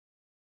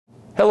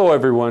Hello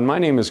everyone, my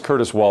name is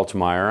Curtis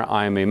Waltmeyer.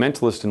 I'm a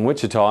mentalist in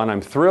Wichita, and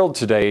I'm thrilled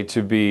today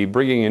to be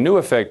bringing a new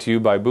effect to you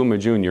by Booma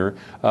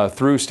Jr.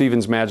 Through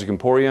Stephen's Magic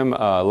Emporium.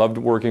 Loved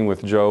working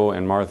with Joe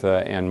and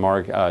Martha and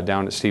Mark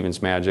down at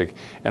Stephen's Magic,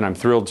 and I'm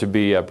thrilled to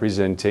be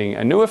presenting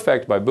a new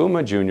effect by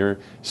Booma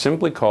Jr.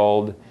 simply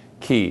called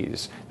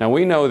keys. Now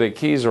we know that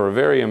keys are a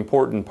very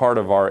important part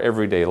of our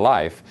everyday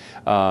life.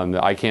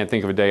 I can't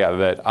think of a day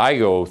that I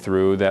go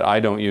through that I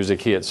don't use a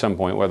key at some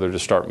point, whether to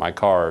start my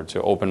car,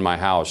 to open my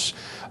house,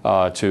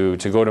 to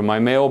go to my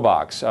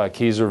mailbox.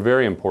 Keys are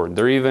very important.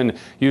 They're even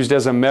used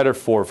as a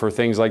metaphor for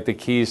things like the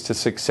keys to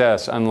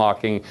success,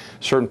 unlocking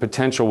certain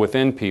potential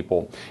within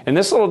people. And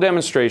this little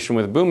demonstration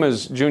with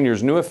Booma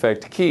Jr.'s new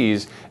effect,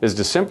 keys, is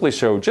to simply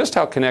show just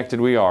how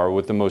connected we are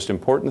with the most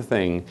important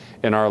thing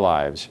in our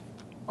lives,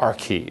 our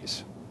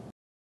keys.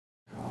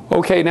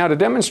 Okay, now to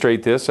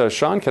demonstrate this,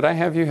 Sean, could I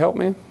have you help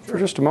me for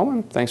just a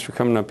moment? Thanks for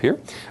coming up here.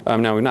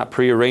 Now, we've not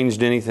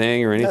prearranged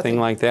anything or anything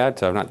like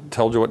that. I've not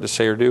told you what to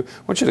say or do.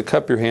 I want you to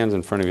cup your hands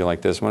in front of you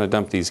like this. I'm going to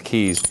dump these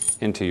keys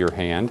into your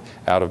hand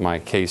out of my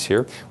case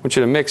here. I want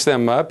you to mix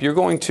them up. You're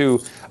going to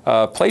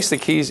place the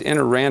keys in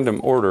a random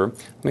order.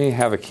 Let me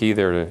have a key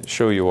there to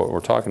show you what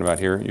we're talking about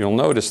here. You'll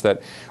notice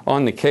that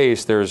on the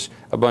case there's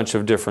a bunch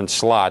of different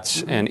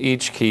slots, and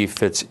each key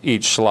fits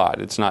each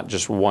slot. It's not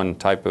just one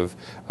type of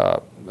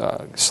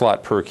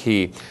slot per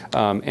key.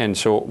 And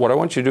so what I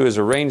want you to do is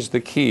arrange the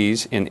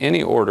keys in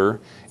any order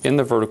in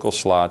the vertical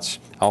slots.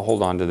 I'll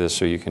hold on to this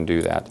so you can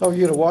do that. Oh,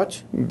 you gonna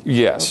watch?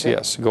 Yes, okay.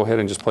 Yes. Go ahead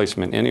and just place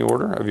them in any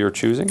order of your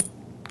choosing.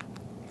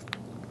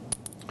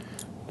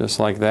 Just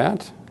like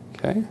that.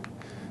 Okay.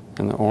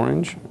 And the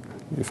orange,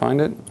 you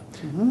find it?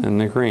 And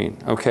the green.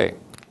 Okay.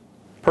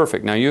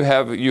 Perfect. Now you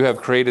have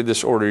created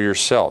this order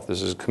yourself.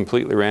 This is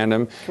completely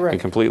random Correct.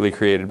 and completely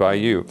created by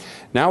you.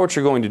 Now what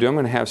you're going to do, I'm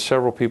going to have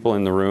several people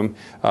in the room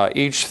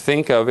each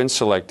think of and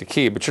select a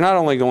key. But you're not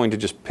only going to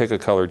just pick a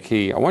colored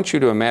key. I want you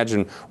to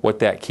imagine what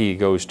that key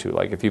goes to.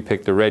 Like if you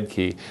pick the red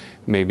key,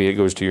 maybe it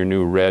goes to your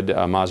new red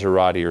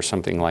Maserati or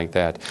something like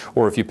that.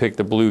 Or if you pick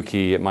the blue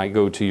key, it might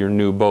go to your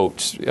new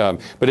boat.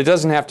 But it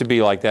doesn't have to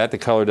be like that. The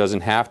color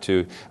doesn't have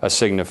to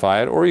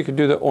signify it. Or you could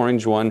do the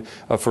orange one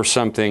for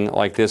something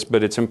like this.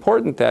 But it's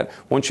important that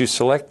once you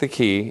select the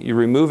key, you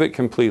remove it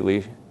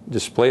completely,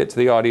 display it to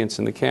the audience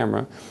and the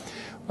camera,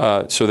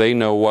 so they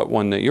know what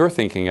one that you're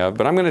thinking of.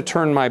 But I'm going to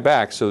turn my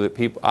back so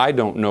that I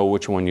don't know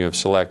which one you have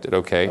selected,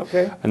 okay?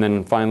 Okay. And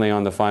then finally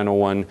on the final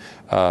one,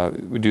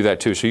 we do that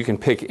too. So you can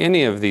pick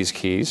any of these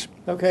keys,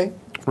 Okay.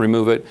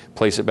 remove it,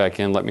 place it back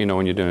in, let me know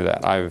when you're doing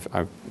that. I'm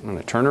going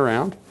to turn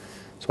around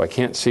so I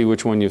can't see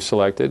which one you've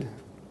selected,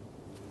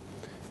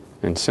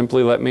 and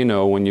simply let me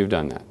know when you've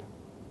done that.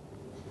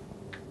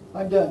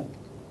 I'm done.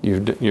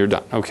 You're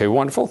done. Okay,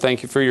 wonderful.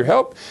 Thank you for your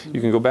help.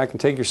 You can go back and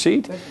take your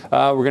seat.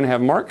 We're going to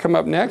have Mark come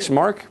up next.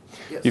 Mark,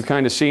 yes. You've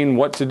kind of seen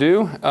what to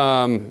do.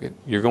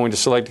 You're going to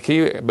select a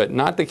key, but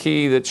not the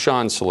key that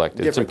Sean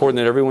selected. It's important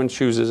that everyone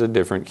chooses a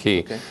different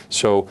key. Okay.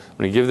 So I'm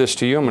going to give this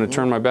to you. I'm going to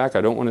turn my back.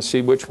 I don't want to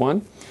see which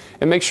one.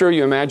 And make sure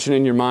you imagine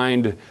in your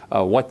mind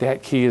what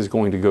that key is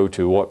going to go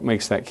to, what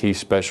makes that key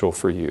special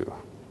for you.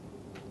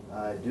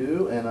 I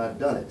do, and I've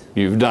done it.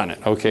 You've done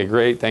it. Okay,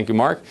 great. Thank you,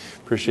 Mark.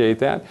 Appreciate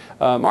that.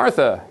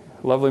 Martha.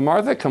 Lovely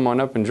Martha, come on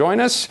up and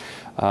join us.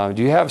 Do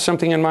you have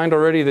something in mind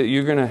already that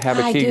you're going to have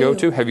a key go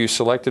to? Have you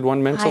selected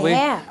one mentally? I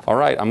have. All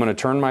right, I'm going to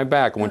turn my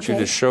back. I want you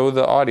to show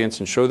the audience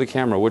and show the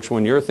camera which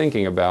one you're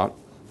thinking about.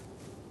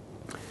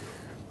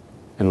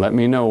 And let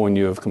me know when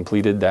you have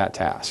completed that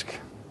task.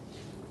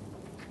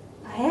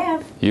 I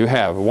have. You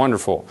have.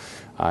 Wonderful.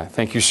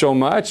 Thank you so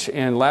much.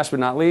 And last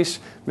but not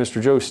least,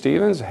 Mr. Joe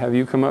Stevens, have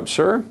you come up,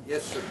 sir?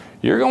 Yes, sir.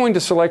 You're going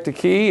to select a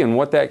key and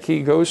what that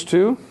key goes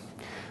to.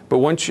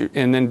 But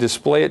and then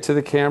display it to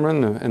the camera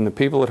and the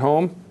people at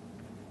home.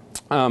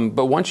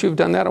 But once you've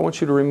done that, I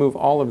want you to remove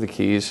all of the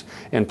keys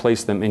and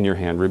place them in your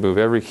hand. Remove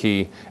every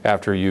key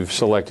after you've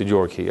selected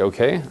your key.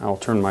 Okay? I'll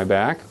turn my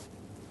back.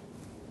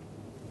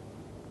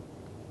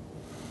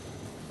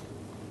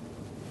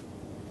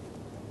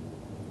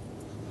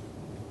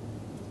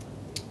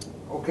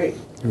 Okay.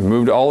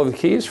 Removed all of the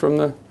keys from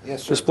the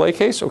Yes, sir. display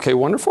case? Okay,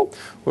 wonderful.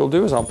 What we'll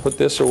do is I'll put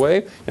this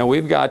away. Now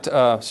we've got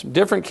some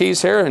different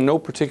keys here in no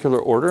particular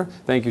order.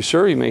 Thank you,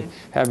 sir. You may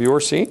have your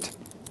seat.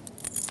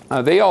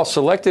 They all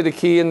selected a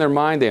key in their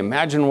mind. They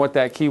imagined what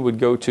that key would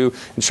go to.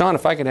 And Sean,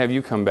 if I could have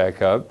you come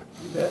back up.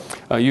 You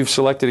bet. You've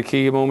selected a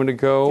key a moment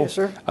ago. Yes,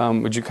 sir.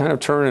 Would you kind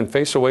of turn and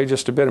face away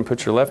just a bit and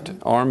put your left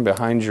arm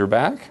behind your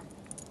back?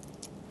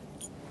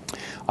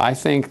 I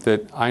think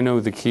that I know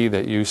the key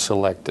that you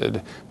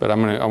selected, but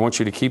I want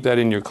you to keep that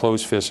in your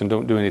closed fist and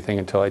don't do anything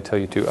until I tell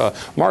you to.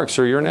 Mark,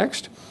 sir, you're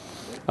next.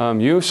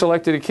 You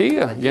selected a key.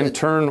 Again,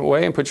 turn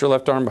away and put your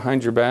left arm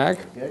behind your back.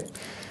 Okay.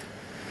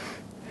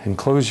 And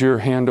close your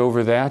hand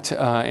over that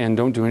and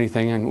don't do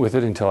anything with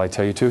it until I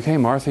tell you to. Okay,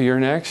 Martha,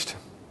 you're next.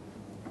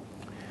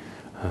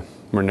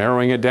 We're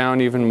narrowing it down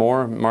even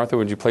more. Martha,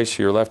 would you place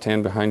your left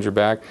hand behind your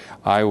back?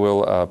 I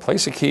will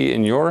place a key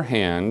in your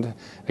hand,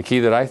 a key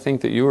that I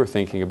think that you were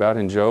thinking about.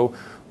 And Joe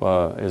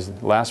is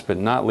last but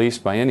not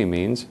least by any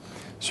means.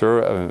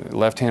 Sir,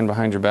 left hand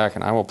behind your back,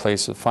 and I will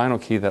place the final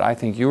key that I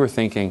think you were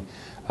thinking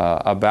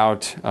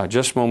about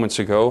just moments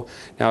ago.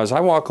 Now, as I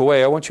walk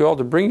away, I want you all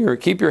to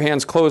keep your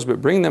hands closed, but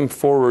bring them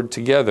forward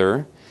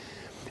together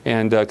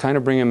and kind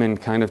of bring them in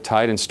kind of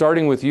tight. And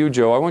starting with you,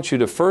 Joe, I want you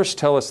to first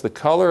tell us the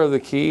color of the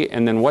key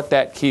and then what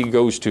that key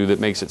goes to that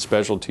makes it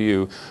special to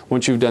you.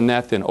 Once you've done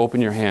that, then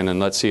open your hand and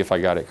let's see if I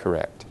got it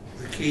correct.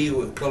 The key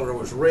color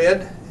was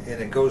red,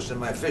 and it goes to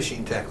my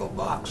fishing tackle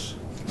box.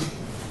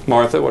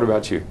 Martha, what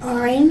about you?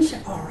 Orange,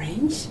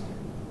 orange.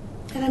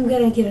 And I'm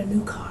going to get a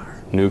new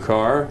car. New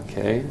car,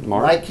 okay.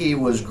 Mark? My key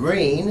was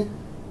green,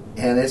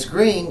 and it's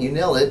green, you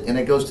nailed it, and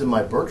it goes to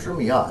my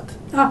Bertram yacht.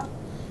 Ah,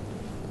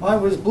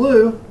 Mine was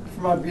blue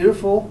for my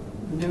beautiful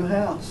new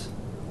house.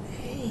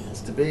 hey,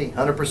 It's to be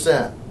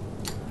 100%.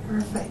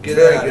 perfect. Get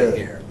Very out good. of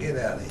here. Get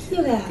out of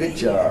here. Get out Good of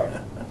here. job.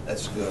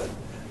 That's good.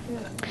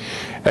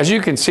 As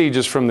you can see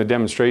just from the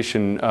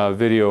demonstration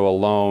video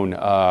alone,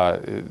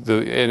 and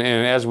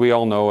as we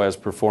all know as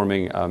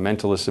performing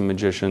mentalists and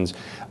magicians,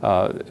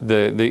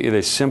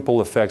 the simple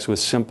effects with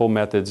simple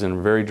methods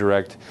and very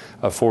direct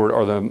forward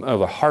are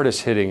the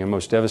hardest hitting and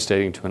most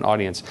devastating to an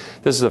audience.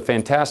 This is a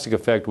fantastic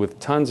effect with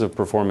tons of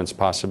performance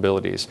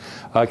possibilities.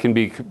 It can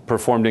be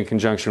performed in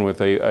conjunction with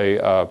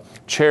a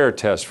chair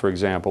test, for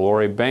example,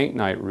 or a bank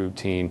night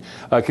routine.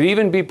 It could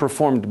even be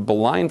performed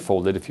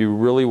blindfolded if you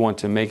really want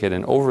to make it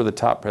an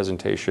over-the-top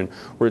presentation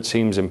where it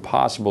seems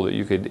impossible that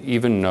you could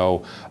even know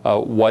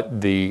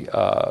what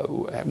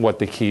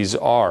the keys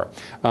are.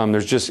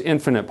 There's just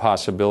infinite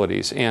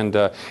possibilities, and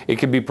it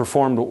can be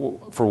performed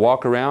for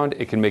walk around.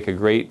 It can make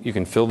you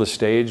can fill the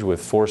stage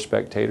with 4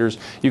 spectators.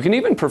 You can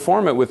even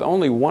perform it with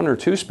only 1 or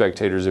 2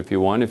 spectators if you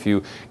want, if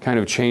you kind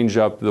of change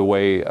up the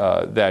way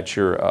that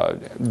you're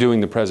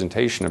doing the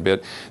presentation a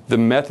bit. The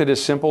method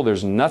is simple.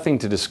 There's nothing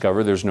to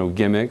discover. There's no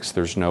gimmicks.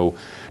 There's no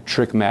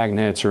trick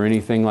magnets or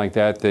anything like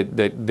that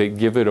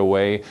give it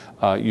away.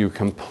 You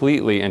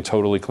completely and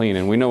totally clean.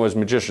 And we know as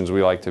magicians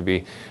we like to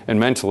be, and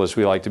mentalists,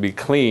 we like to be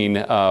clean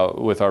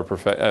with our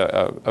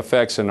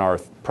effects and our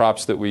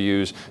props that we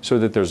use so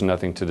that there's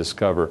nothing to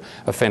discover.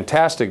 A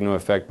fantastic new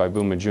effect by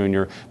Booma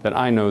Jr. that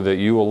I know that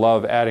you will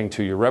love adding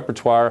to your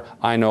repertoire.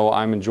 I know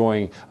I'm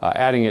enjoying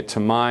adding it to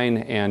mine,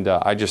 and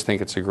I just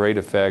think it's a great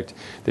effect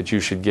that you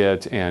should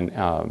get and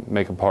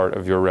make a part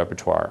of your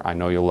repertoire. I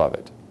know you'll love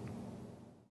it.